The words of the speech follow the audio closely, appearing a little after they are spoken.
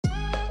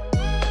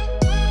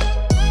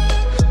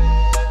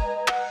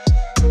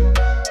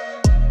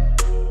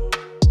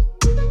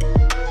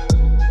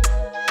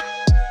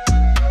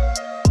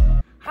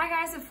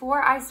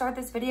before I start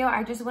this video,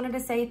 I just wanted to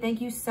say thank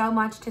you so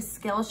much to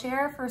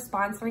Skillshare for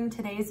sponsoring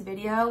today's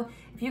video.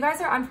 If you guys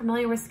are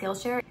unfamiliar with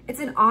Skillshare, it's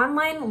an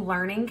online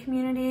learning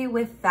community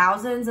with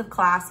thousands of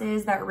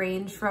classes that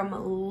range from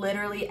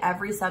literally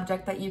every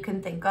subject that you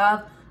can think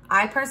of.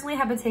 I personally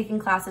have been taking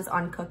classes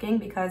on cooking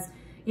because,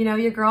 you know,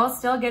 your girl's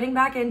still getting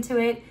back into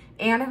it,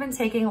 and I've been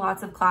taking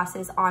lots of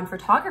classes on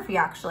photography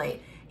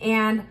actually.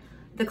 And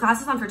the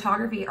classes on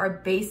photography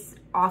are based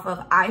off of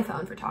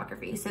iPhone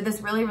photography. So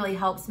this really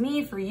helps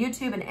me for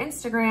YouTube and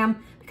Instagram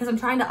because I'm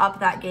trying to up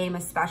that game,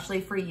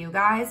 especially for you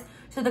guys.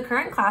 So the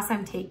current class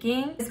I'm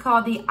taking is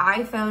called the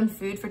iPhone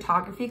Food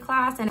Photography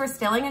class, and for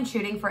stilling and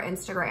shooting for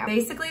Instagram.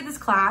 Basically, this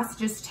class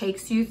just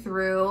takes you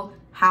through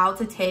how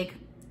to take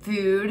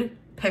food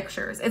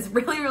pictures. It's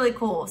really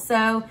cool.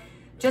 So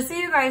just so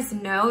you guys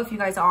know, if you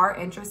guys are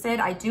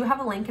interested, I do have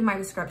a link in my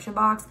description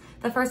box.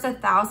 The first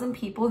 1,000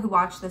 people who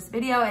watch this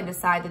video and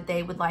decide that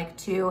they would like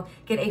to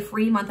get a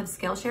free month of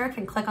Skillshare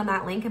can click on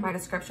that link in my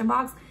description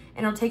box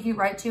and it'll take you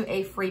right to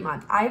a free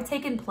month. I've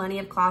taken plenty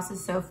of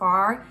classes so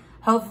far.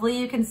 Hopefully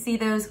you can see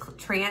those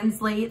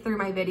translate through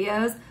my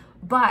videos,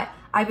 but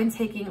I've been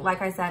taking,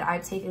 like I said,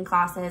 I've taken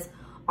classes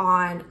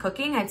on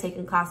cooking. I've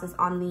taken classes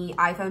on the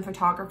iPhone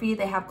photography.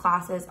 They have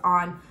classes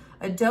on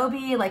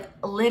Adobe, like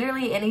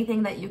literally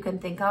anything that you can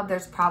think of,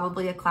 there's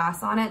probably a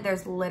class on it.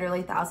 There's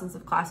literally thousands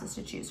of classes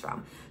to choose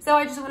from. So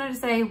I just wanted to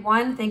say,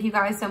 one, thank you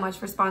guys so much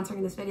for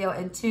sponsoring this video,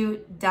 and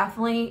two,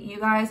 definitely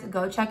you guys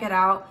go check it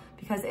out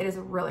because it is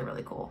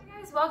really cool. Hey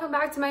guys, welcome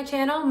back to my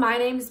channel. My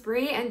name is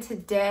Bree, and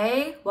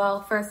today,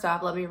 well, first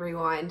off, let me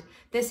rewind.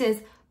 This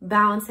is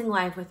Balancing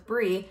Life with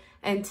Bree,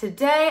 and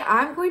today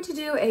I'm going to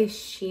do a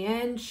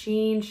Shein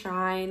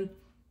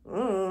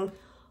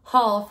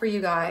haul for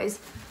you guys.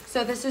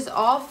 So this is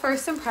all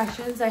first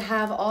impressions. I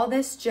have all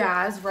this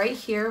jazz right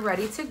here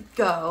ready to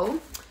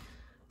go.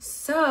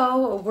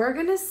 So we're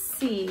gonna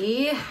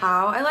see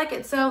how I like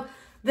it. So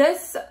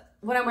this,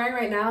 what I'm wearing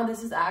right now,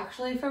 this is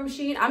actually from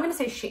Shein. I'm gonna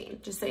say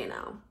Shein, just so you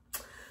know.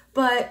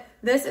 But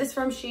this is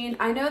from Shein.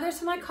 I know there's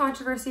some like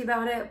controversy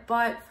about it,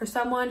 but for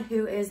someone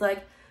who is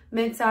like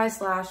mid-size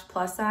 /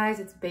 plus size,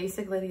 it's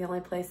basically the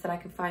only place that I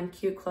can find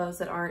cute clothes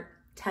that aren't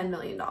 $10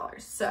 million.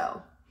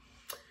 So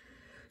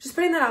just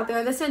putting that out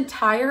there. This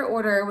entire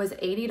order was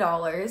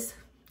 $80.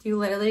 You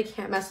literally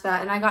can't mess with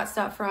that. And I got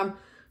stuff from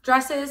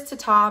dresses to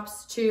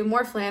tops to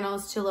more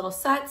flannels to little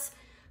sets.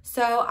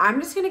 So I'm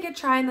just gonna get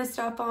trying this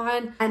stuff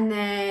on. And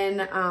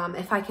then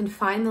if I can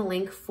find the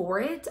link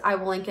for it, I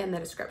will link it in the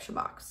description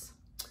box.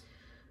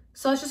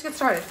 So let's just get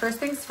started. First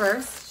things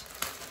first.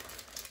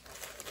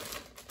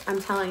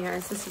 I'm telling you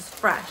guys, this is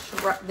fresh.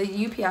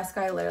 The UPS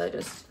guy literally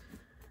just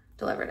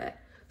delivered it.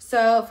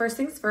 So first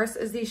things first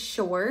is these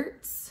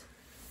shorts.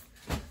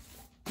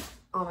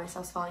 Oh, my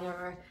stuff's falling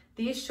over.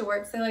 These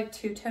shorts, they're like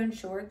two-tone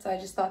shorts. I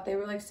just thought they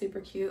were like super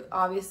cute.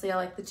 Obviously, I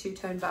like the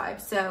two-tone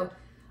vibe. So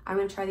I'm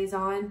gonna try these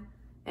on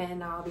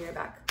and I'll be right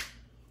back.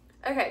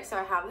 Okay, so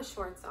I have the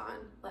shorts on.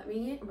 Let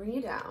me bring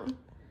you down.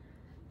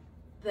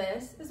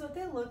 This is what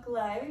they look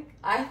like.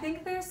 I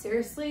think they're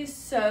seriously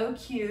so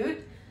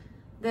cute.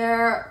 They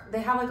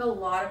have like a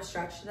lot of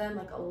stretch to them,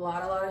 like a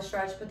lot of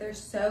stretch, but they're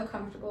so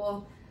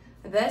comfortable.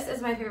 This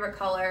is my favorite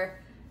color.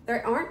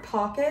 There aren't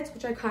pockets,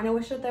 which I kind of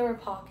wish that there were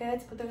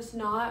pockets, but there's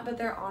not. But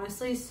they're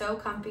honestly so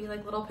comfy,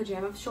 like little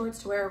pajama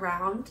shorts to wear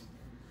around.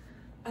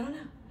 I don't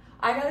know.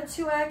 I got a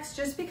 2X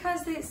just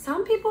because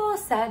some people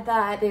said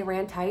that they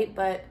ran tight,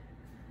 but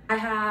I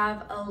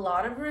have a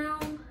lot of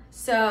room.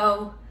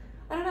 So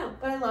I don't know,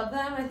 but I love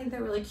them. I think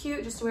they're really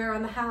cute just to wear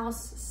around the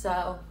house.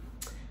 So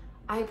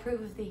I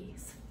approve of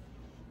these.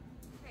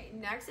 Okay,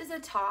 next is a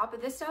top.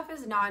 This stuff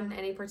is not in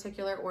any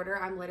particular order.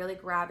 I'm literally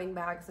grabbing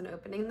bags and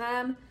opening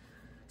them.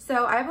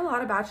 So I have a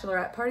lot of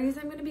bachelorette parties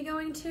I'm gonna be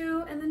going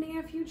to in the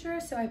near future.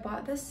 So I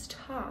bought this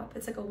top.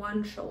 It's like a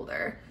one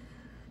shoulder.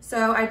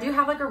 So I do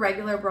have like a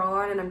regular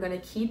bra on and I'm gonna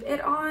keep it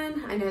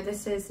on. I know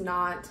this is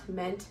not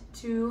meant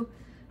to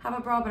have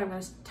a bra, but I'm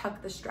gonna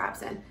tuck the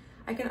straps in.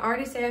 I can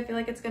already say I feel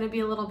like it's gonna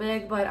be a little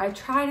big, but I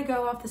try to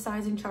go off the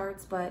sizing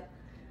charts, but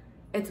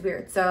it's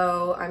weird.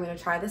 So I'm gonna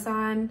try this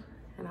on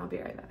and I'll be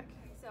right back.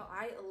 So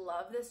I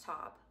love this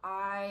top.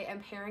 I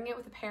am pairing it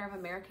with a pair of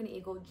American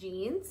Eagle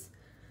jeans.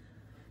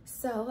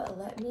 So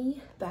let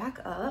me back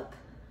up.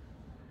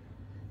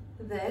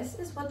 This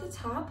is what the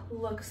top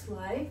looks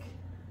like.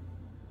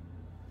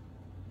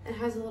 It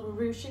has a little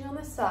ruching on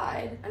the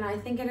side, and I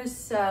think it is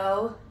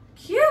so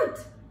cute.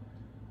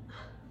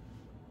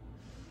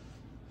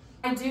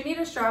 I do need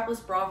a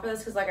strapless bra for this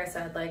because, like I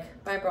said, like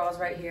my bra is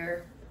right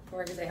here,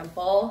 for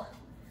example.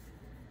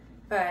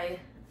 If I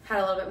had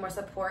a little bit more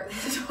support,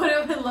 this is what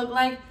it would look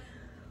like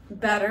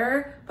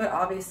better. But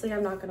obviously,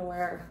 I'm not gonna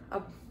wear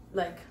a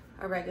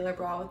regular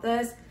bra with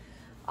this.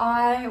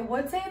 I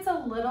would say it's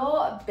a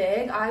little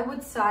big. I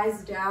would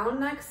size down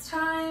next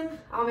time.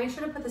 I'll make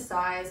sure to put the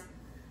size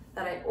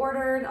that I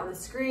ordered on the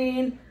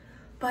screen,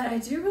 but I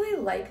do really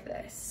like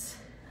this.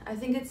 I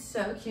think it's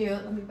so cute.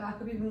 Let me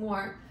back up even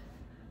more,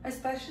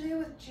 especially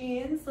with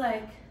jeans,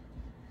 like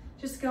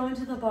just going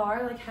to the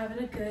bar, like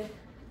having a good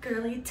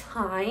girly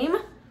time.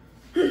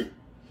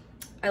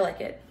 I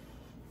like it.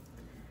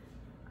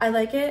 I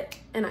like it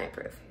and I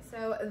approve.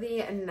 So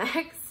the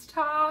next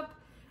top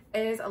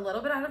is a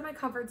little bit out of my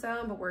comfort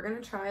zone, but we're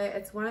gonna try it.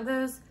 It's one of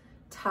those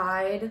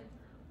tied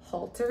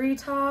haltery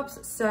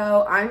tops.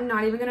 So I'm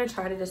not even gonna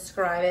try to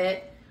describe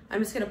it.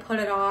 I'm just gonna put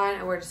it on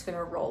and we're just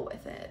gonna roll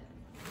with it.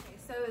 Okay,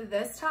 so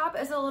this top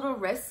is a little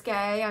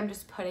risque. I'm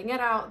just putting it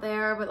out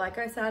there, but like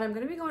I said, I'm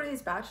gonna be going to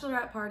these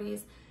bachelorette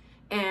parties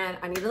and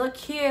I need to look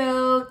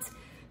cute.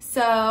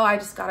 So I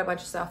just got a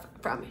bunch of stuff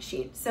from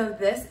Shein. So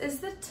this is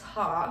the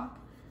top.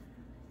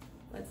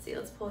 Let's see,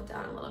 let's pull it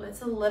down a little bit.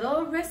 It's a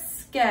little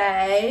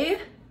risque,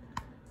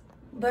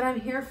 but I'm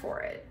here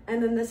for it.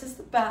 And then this is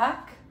the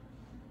back.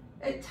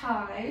 It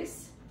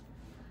ties.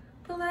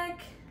 But like,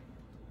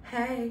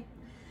 hey,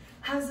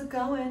 how's it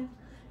going?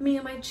 Me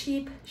and my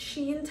cheap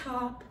Shein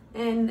top.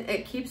 And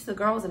it keeps the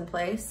girls in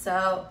place.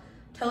 So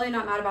totally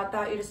not mad about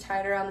that. You just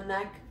tie it around the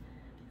neck.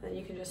 And then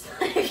you can just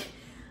like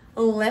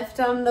lift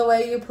them the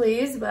way you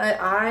please. But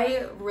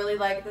I really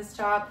like this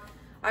top.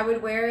 I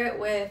would wear it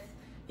with,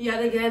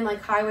 yet again,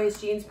 like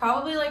high-waist jeans,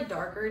 probably like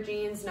darker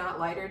jeans, not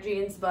lighter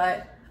jeans,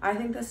 but I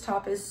think this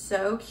top is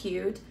so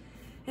cute.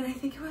 And I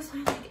think it was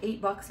like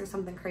 $8 or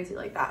something crazy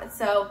like that.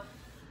 So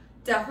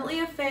definitely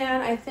a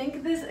fan. I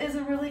think this is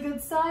a really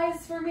good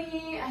size for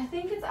me. I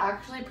think it's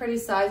actually pretty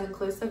size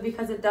inclusive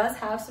because it does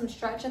have some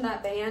stretch in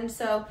that band.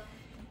 So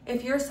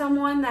if you're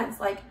someone that's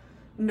like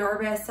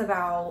nervous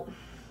about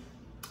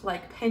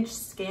like pinched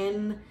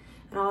skin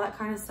and all that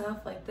kind of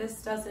stuff, like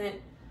this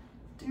doesn't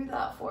do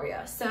that for you.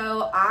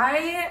 So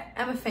I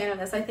am a fan of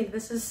this. I think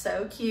this is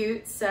so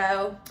cute.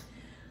 So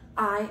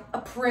I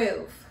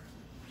approve.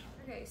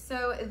 Okay,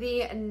 so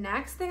the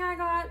next thing I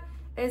got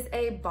is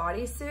a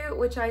bodysuit,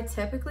 which I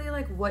typically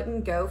like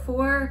wouldn't go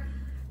for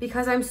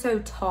because I'm so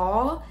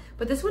tall,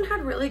 but this one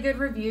had really good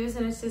reviews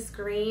and it's this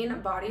green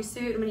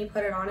bodysuit. And when you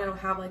put it on, it'll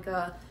have like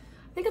a,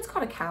 I think it's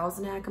called a cow's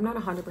neck. I'm not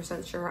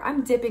 100% sure.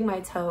 I'm dipping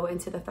my toe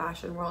into the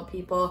fashion world,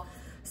 people.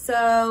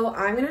 So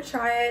I'm gonna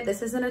try it.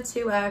 This isn't a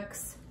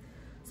 2X.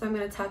 So I'm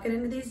gonna tuck it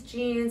into these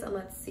jeans and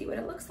let's see what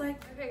it looks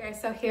like. Okay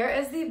guys, so here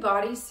is the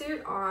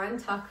bodysuit on,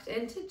 tucked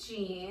into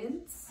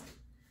jeans.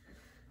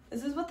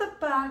 This is what the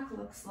back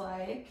looks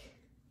like.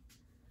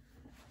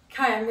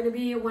 Okay, I'm gonna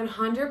be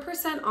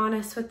 100%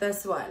 honest with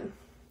this one.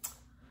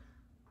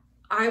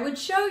 I would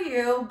show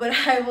you, but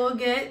I will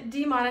get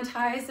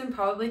demonetized and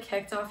probably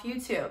kicked off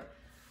YouTube.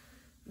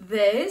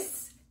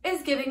 This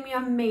is giving me a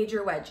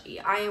major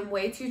wedgie. I am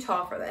way too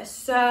tall for this.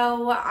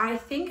 So I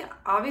think,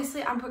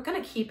 obviously, I'm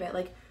gonna keep it.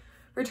 Like,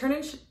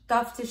 returning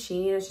stuff to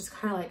Shein is just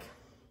kind of like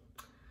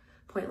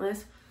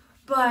pointless,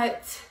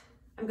 but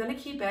I'm gonna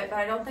keep it, but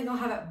I don't think I'll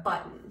have it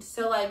buttoned.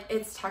 So like,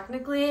 it's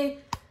technically,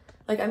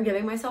 like I'm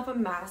giving myself a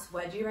mass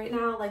wedgie right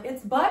now. Like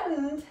it's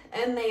buttoned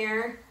in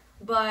there,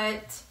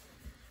 but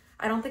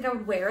I don't think I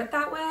would wear it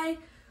that way.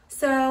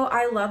 So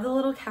I love the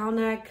little cow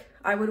neck.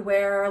 I would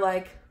wear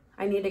like,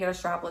 I need to get a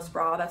strapless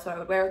bra. That's what I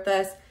would wear with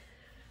this.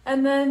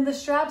 And then the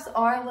straps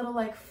are a little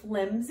like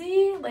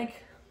flimsy,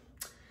 like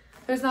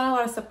there's not a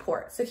lot of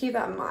support. So keep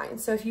that in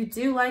mind. So if you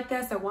do like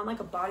this, I want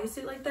like a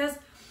bodysuit like this.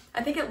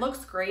 I think it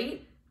looks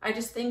great. I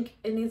just think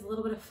it needs a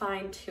little bit of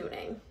fine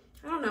tuning.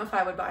 I don't know if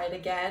I would buy it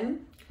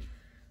again,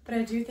 but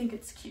I do think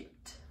it's cute.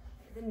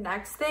 The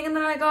next thing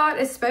that I got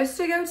is supposed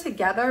to go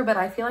together, but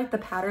I feel like the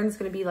pattern is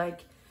going to be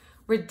like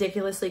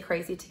ridiculously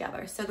crazy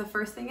together. So the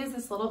first thing is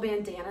this little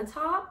bandana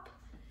top,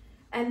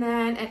 and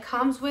then it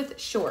comes with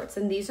shorts,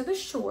 and these are the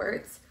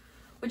shorts,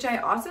 which I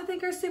also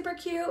think are super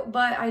cute,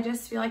 but I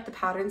just feel like the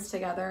patterns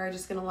together are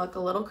just gonna look a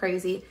little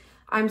crazy.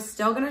 I'm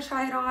still gonna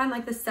try it on,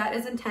 like the set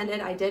is intended.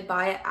 I did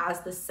buy it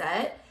as the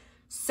set,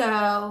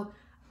 so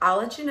I'll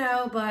let you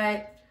know,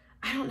 but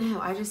I don't know.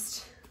 I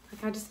just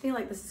feel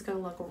like this is gonna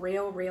look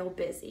real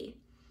busy.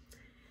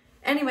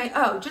 Anyway,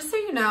 oh, just so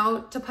you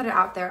know, to put it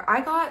out there,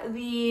 I got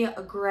the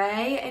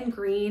gray and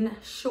green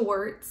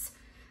shorts,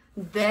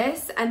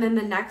 this, and then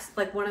the next,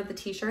 like one of the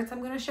t-shirts I'm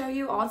going to show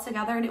you all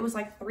together, and it was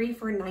like 3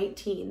 for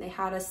 $19. They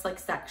had a like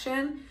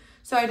section,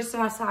 so I just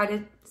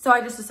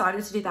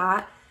decided to do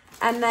that.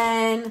 And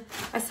then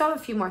I still have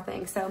a few more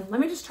things, so let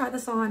me just try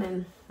this on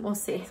and we'll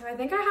see. So I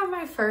think I have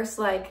my first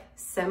like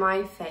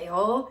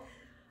semi-fail.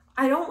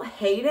 I don't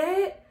hate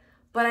it,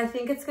 but I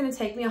think it's going to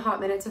take me a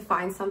hot minute to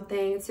find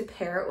something to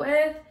pair it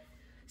with.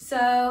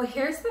 So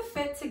here's the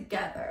fit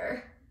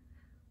together.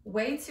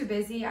 Way too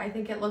busy. I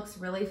think it looks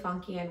really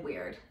funky and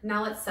weird.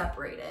 Now let's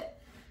separate it.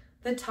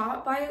 The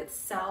top by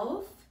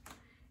itself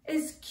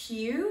is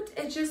cute.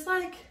 It's just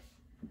like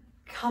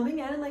coming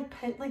in and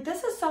like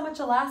this is so much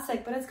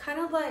elastic, but it's kind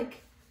of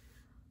like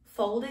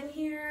folding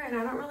here, and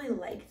I don't really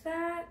like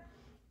that.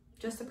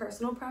 Just a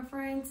personal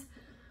preference.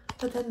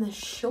 But then the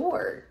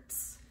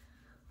shorts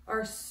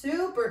are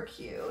super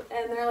cute,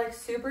 and they're like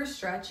super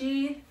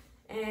stretchy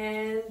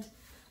and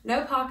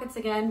no pockets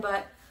again,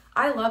 but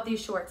I love these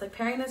shorts. Like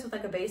pairing this with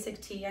like a basic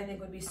tee, I think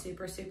would be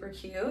super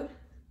cute.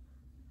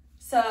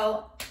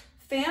 So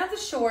fan of the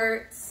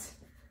shorts.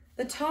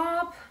 The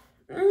top,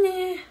 honestly,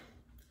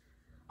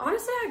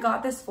 I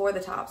got this for the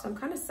top, so I'm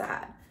kind of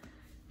sad.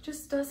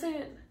 It's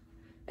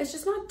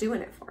just not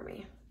doing it for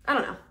me. I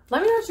don't know.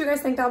 Let me know what you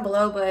guys think down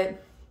below,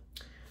 but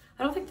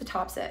I don't think the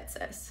top's it,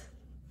 sis.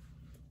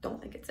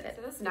 Don't think it's it.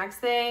 So this next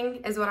thing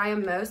is what I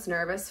am most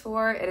nervous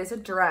for. It is a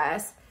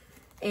dress,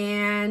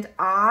 and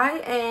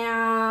I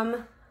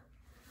am,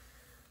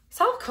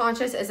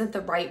 self-conscious isn't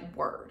the right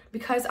word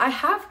because I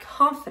have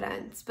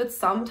confidence, but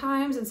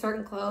sometimes in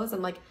certain clothes,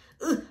 I'm like,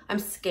 ugh, I'm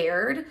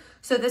scared.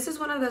 So this is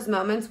one of those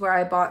moments where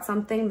I bought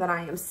something that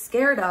I am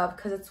scared of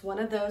because it's one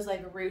of those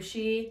like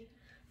ruchy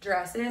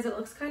dresses. It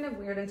looks kind of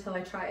weird until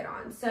I try it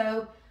on.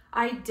 So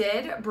I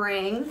did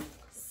bring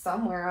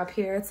somewhere up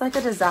here. It's like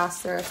a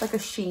disaster. It's like a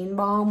Shein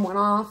bomb went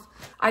off.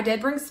 I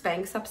did bring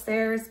Spanx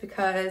upstairs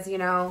because, you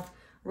know,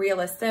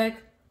 realistic,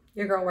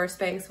 your girl wears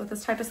Spanx with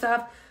this type of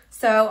stuff.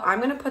 So I'm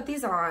going to put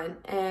these on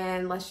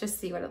and let's just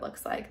see what it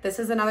looks like. This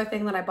is another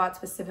thing that I bought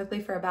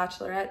specifically for a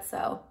bachelorette.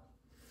 So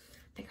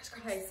fingers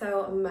crossed. Okay,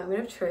 so a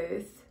moment of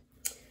truth.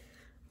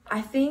 I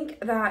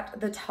think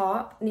that the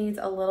top needs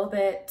a little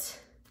bit,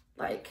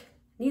 like,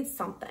 needs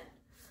something.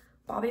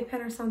 Bobby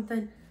pin or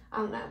something. I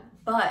don't know.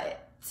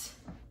 But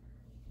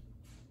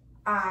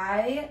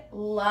I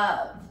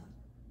love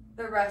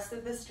the rest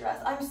of this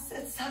dress.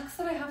 It sucks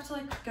that I have to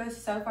like go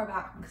so far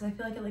back because I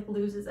feel like it like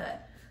loses it.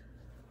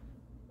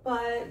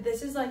 But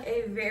this is like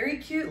a very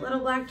cute little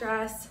black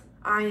dress.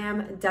 I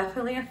am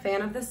definitely a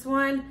fan of this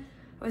one.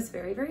 I was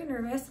very, very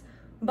nervous.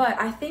 But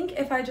I think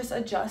if I just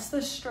adjust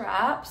the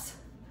straps,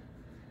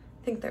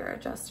 I think there are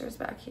adjusters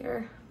back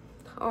here.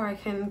 Or I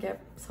can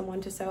get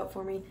someone to sew it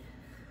for me.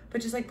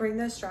 But just like bring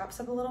those straps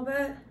up a little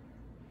bit.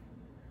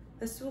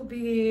 This will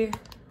be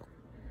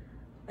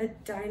a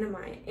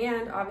dynamite.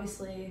 And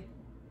obviously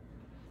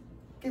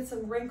get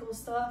some wrinkle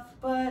stuff.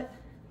 But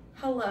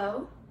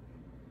hello.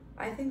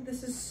 I think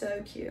this is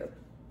so cute.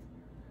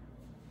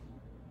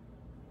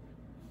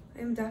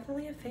 I'm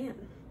definitely a fan.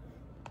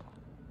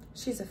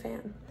 She's a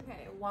fan.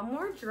 Okay, one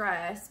more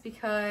dress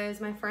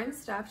because my friend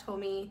Steph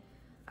told me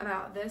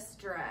about this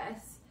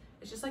dress.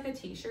 It's just like a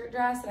t-shirt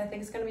dress that I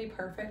think is gonna be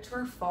perfect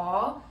for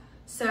fall.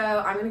 So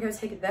I'm gonna go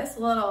take this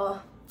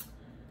little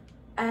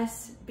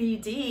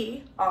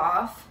SBD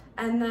off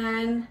and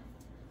then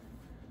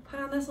put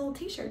on this little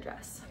t-shirt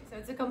dress. So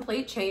it's a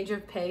complete change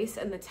of pace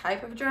and the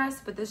type of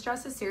dress, but this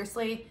dress is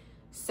seriously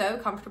so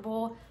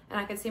comfortable and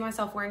I could see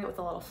myself wearing it with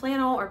a little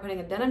flannel or putting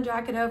a denim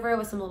jacket over it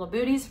with some little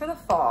booties for the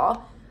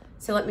fall.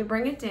 So let me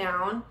bring it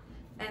down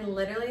and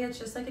literally it's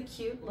just like a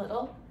cute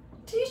little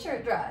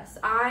t-shirt dress.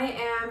 I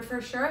am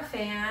for sure a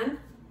fan.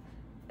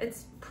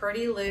 It's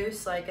pretty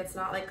loose, like it's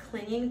not like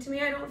clinging to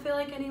me, I don't feel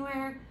like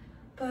anywhere,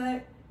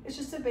 but it's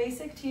just a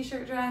basic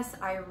t-shirt dress.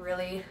 I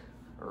really,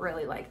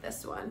 really like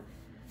this one.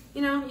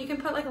 You know, you can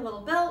put like a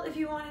little belt if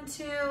you wanted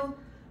to.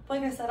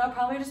 Like I said, I'll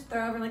probably just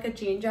throw over like a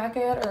jean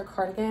jacket or a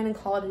cardigan and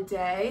call it a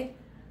day.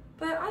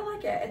 But I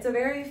like it. It's a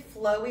very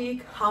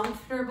flowy,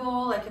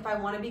 comfortable, like if I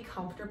want to be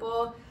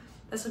comfortable,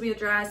 this will be a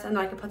dress and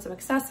then I can put some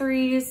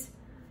accessories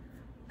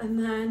and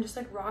then just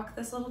like rock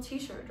this little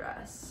t-shirt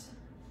dress.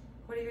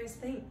 What do you guys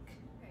think?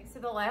 Okay, so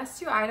the last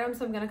two items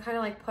I'm going to kind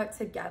of like put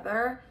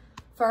together.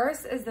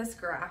 First is this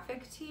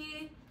graphic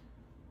tee.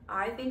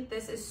 I think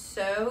this is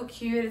so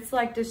cute. It's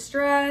like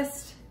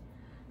distressed.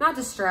 Not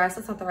distressed,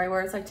 that's not the right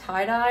word. It's like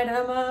tie-dyed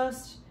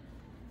almost.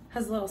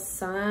 Has a little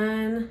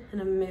sun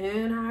and a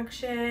moon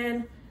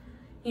action.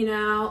 You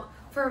know,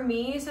 for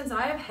me, since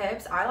I have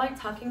hips, I like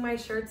tucking my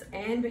shirts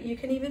in, but you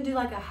can even do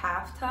like a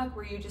half tuck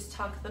where you just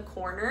tuck the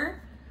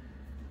corner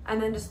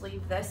and then just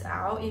leave this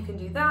out. You can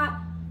do that.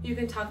 You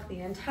can tuck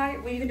the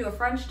entire, well, you can do a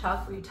French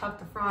tuck where you tuck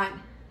the front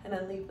and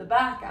then leave the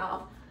back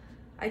out.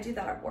 I do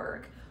that at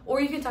work.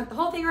 Or you can tuck the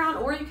whole thing around,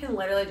 or you can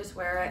literally just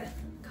wear it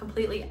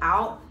completely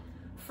out.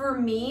 For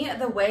me,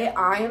 the way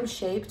I am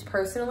shaped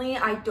personally,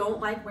 I don't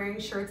like wearing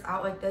shirts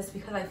out like this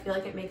because I feel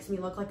like it makes me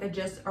look like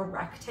just a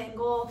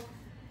rectangle.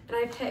 And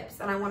I have hips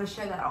and I want to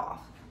show that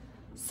off.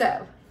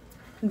 So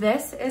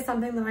this is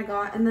something that I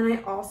got. And then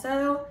I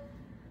also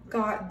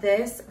got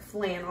this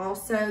flannel.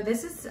 So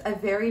this is a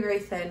very, very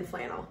thin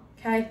flannel.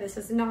 Okay, this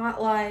is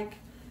not like,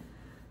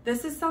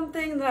 this is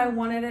something that I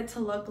wanted it to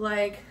look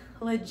like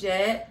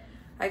legit.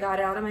 I got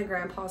it out of my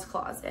grandpa's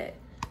closet.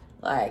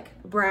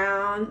 Like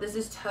brown, this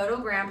is total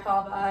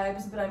grandpa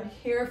vibes, but I'm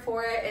here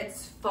for it.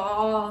 It's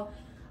fall.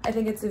 I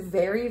think it's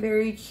very,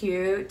 very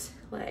cute.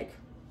 Like,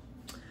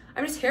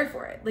 I'm just here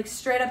for it, like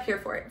straight up here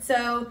for it.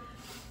 So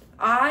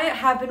I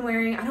have been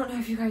wearing, I don't know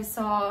if you guys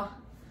saw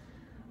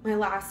my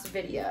last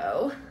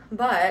video,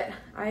 but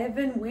I have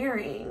bbeen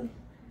wearing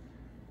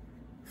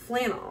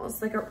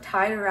flannels, like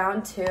tied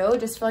around too,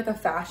 just for like a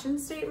fashion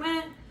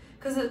statement.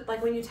 Cause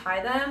like when you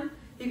tie them,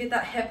 you get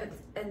that hip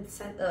and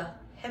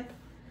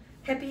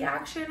hippie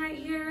action right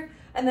here.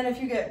 And then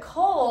if you get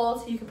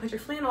cold, you can put your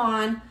flannel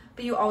on,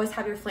 but you always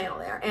have your flannel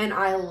there. And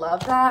I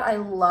love that. I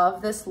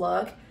love this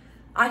look.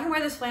 I can wear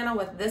this flannel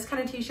with this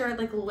kind of t-shirt,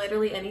 like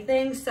literally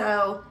anything.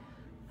 So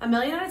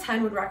 1,000,000 out of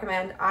 10 would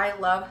recommend. I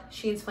love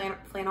Shein's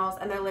flannels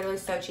and they're literally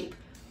so cheap.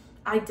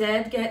 I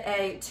did get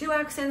a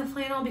 2X in the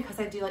flannel because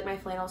I do like my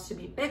flannels to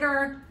be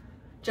bigger.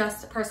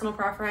 Just personal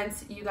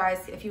preference. You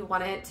guys, if you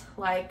want it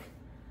like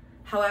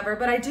However,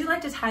 but I do like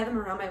to tie them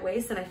around my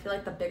waist, and I feel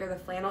like the bigger the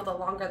flannel, the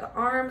longer the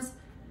arms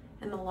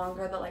and the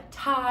longer the like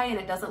tie, and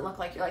it doesn't look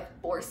like you're like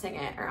forcing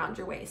it around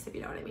your waist, if you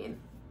know what I mean.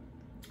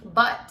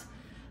 But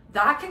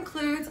that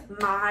concludes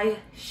my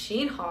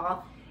Shein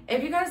haul.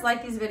 If you guys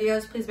like these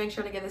videos, please make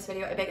sure to give this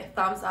video a big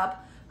thumbs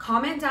up.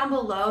 Comment down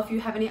below if you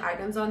have any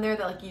items on there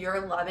that like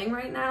you're loving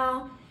right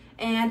now,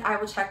 and I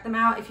will check them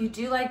out. If you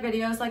do like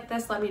videos like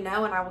this, let me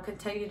know and I will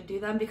continue to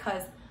do them,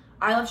 because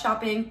I love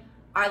shopping,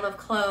 I love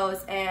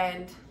clothes,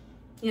 and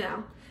you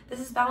know, this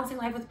is balancing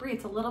life with Brie.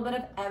 It's a little bit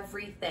of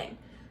everything.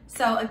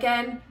 So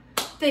again,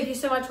 thank you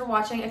so much for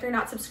watching. If you're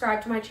not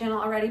subscribed to my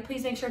channel already,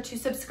 please make sure to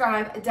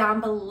subscribe down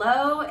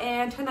below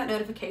and turn that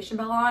notification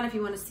bell on if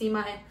you want to see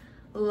my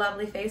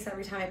lovely face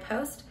every time I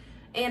post.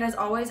 And as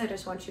always, I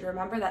just want you to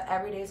remember that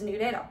every day is a new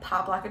day to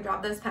pop, lock, and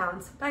drop those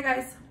pounds. Bye,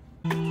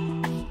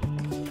 guys.